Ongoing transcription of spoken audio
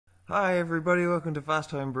Hi everybody, welcome to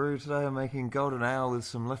Fast Homebrew. Today I'm making golden ale with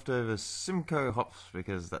some leftover Simcoe hops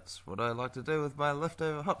because that's what I like to do with my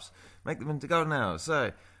leftover hops, make them into golden ale.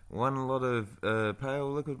 So, 1 lot of pale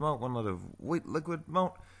liquid malt, 1 lot of wheat liquid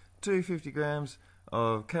malt, 250 grams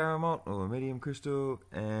of caramalt or medium crystal,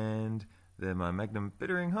 and they're my Magnum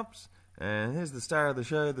bittering hops. And here's the star of the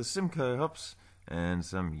show, the Simcoe hops, and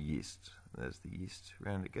some yeast. There's the yeast,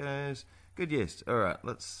 round it goes. Good yeast. Alright,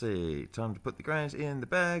 let's see. Time to put the grains in the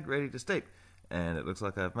bag, ready to steep. And it looks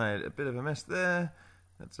like I've made a bit of a mess there.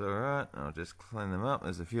 That's alright, I'll just clean them up.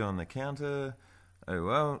 There's a few on the counter. Oh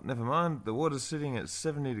well, never mind. The water's sitting at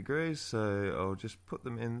 70 degrees, so I'll just put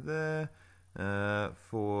them in there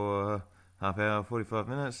for half hour, 45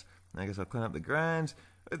 minutes. I guess I'll clean up the grains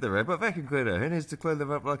with the robot vacuum cleaner. Who needs to clean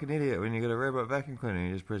them up like an idiot when you got a robot vacuum cleaner?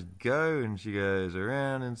 You just press go and she goes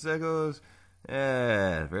around in circles.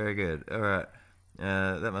 Yeah, very good. Alright,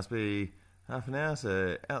 that must be half an hour,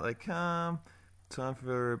 so out they come. Time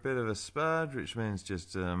for a bit of a sparge, which means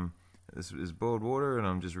just, this is boiled water and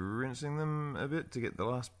I'm just rinsing them a bit to get the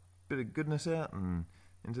last bit of goodness out and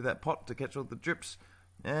into that pot to catch all the drips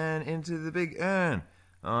and into the big urn.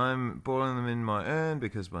 I'm boiling them in my urn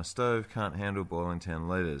because my stove can't handle boiling 10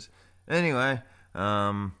 litres. Anyway,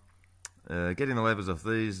 getting the labels off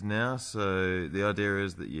these now, so the idea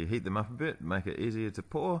is that you heat them up a bit, make it easier to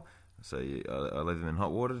pour. So I leave them in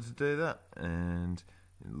hot water to do that, and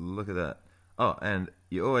look at that. Oh, and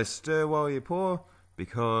you always stir while you pour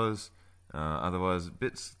because otherwise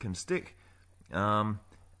bits can stick. And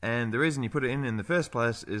the reason you put it in the first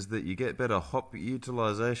place is that you get better hop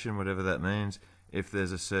utilization, whatever that means, if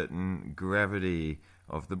there's a certain gravity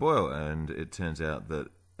of the boil. And it turns out that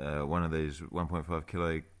one of these 1.5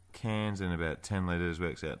 kilo cans in about 10 litres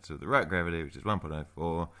works out to the right gravity, which is 1.04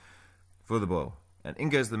 for the boil. And in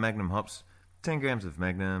goes the Magnum hops, 10 grams of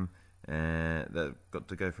Magnum, and they've got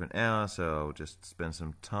to go for an hour, so I'll just spend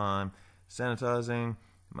some time sanitizing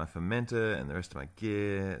my fermenter and the rest of my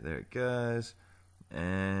gear. There it goes.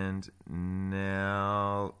 And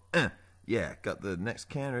now, yeah, got the next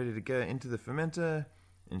can ready to go into the fermenter,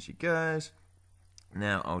 and she goes.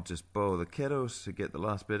 Now I'll just boil the kettles to get the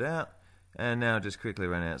last bit out. And now just quickly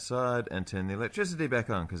run outside and turn the electricity back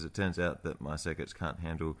on, because it turns out that my circuits can't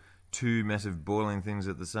handle 2 massive boiling things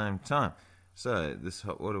at the same time. So this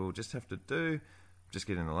hot water will just have to do. Just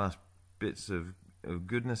getting the last bits of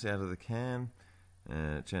goodness out of the can.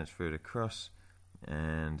 Transfer it across.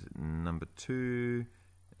 And number 2.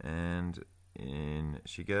 And in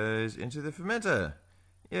she goes into the fermenter.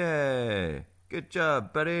 Yay! Good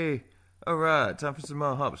job, buddy! Alright, time for some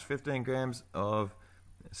more hops. 15 grams of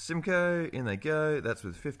Simcoe, in they go. That's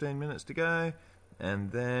with 15 minutes to go.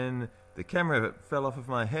 And then the camera fell off of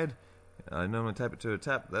my head. I normally tape it to a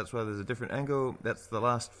tap, that's why there's a different angle. That's the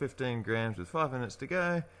last 15 grams with 5 minutes to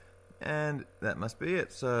go. And that must be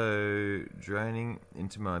it. So, draining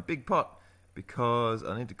into my big pot because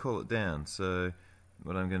I need to cool it down. So,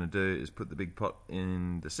 what I'm going to do is put the big pot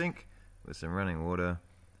in the sink with some running water.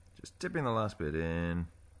 Just tipping the last bit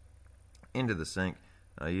into the sink.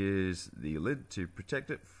 I use the lid to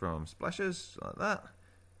protect it from splashes, like that.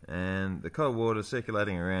 And the cold water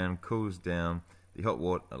circulating around cools down the hot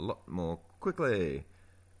water a lot more quickly.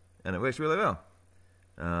 And it works really well.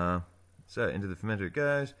 So into the fermenter it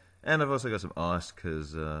goes. And I've also got some ice,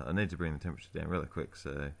 because I need to bring the temperature down really quick.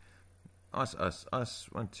 So ice, ice, ice.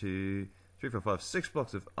 1, 2, 3, 4, 5, 6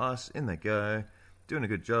 blocks of ice, in they go. Doing a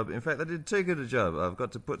good job. In fact, I did too good a job. I've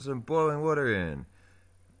got to put some boiling water in.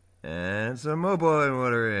 And some more boiling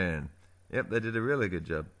water in. Yep, they did a really good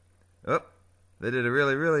job. Oh, they did a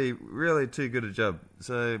really too good a job.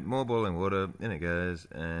 So, more boiling water, in it goes.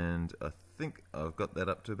 And I think I've got that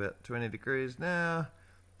up to about 20 degrees now.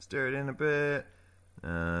 Stir it in a bit.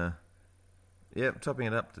 Yep, topping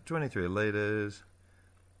it up to 23 litres.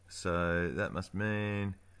 So, that must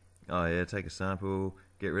mean... Oh yeah, take a sample.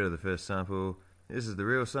 Get rid of the first sample. This is the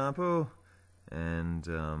real sample. And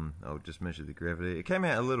I'll just measure the gravity. It came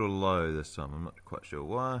out a little low this time, I'm not quite sure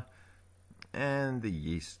why. And the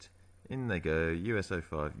yeast. In they go,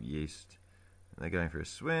 US05 yeast. They're going for a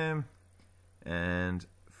swim. And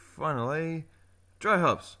finally, dry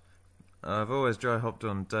hops. I've always dry hopped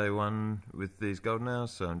on day 1 with these golden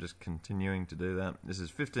ales, so I'm just continuing to do that. This is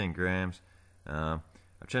 15 grams. I've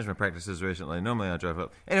changed my practices recently. Normally I dry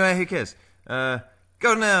hop. Anyway, who cares?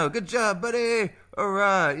 Golden ale, good job, buddy!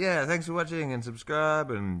 Alright, yeah, thanks for watching and subscribe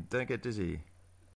and don't get dizzy.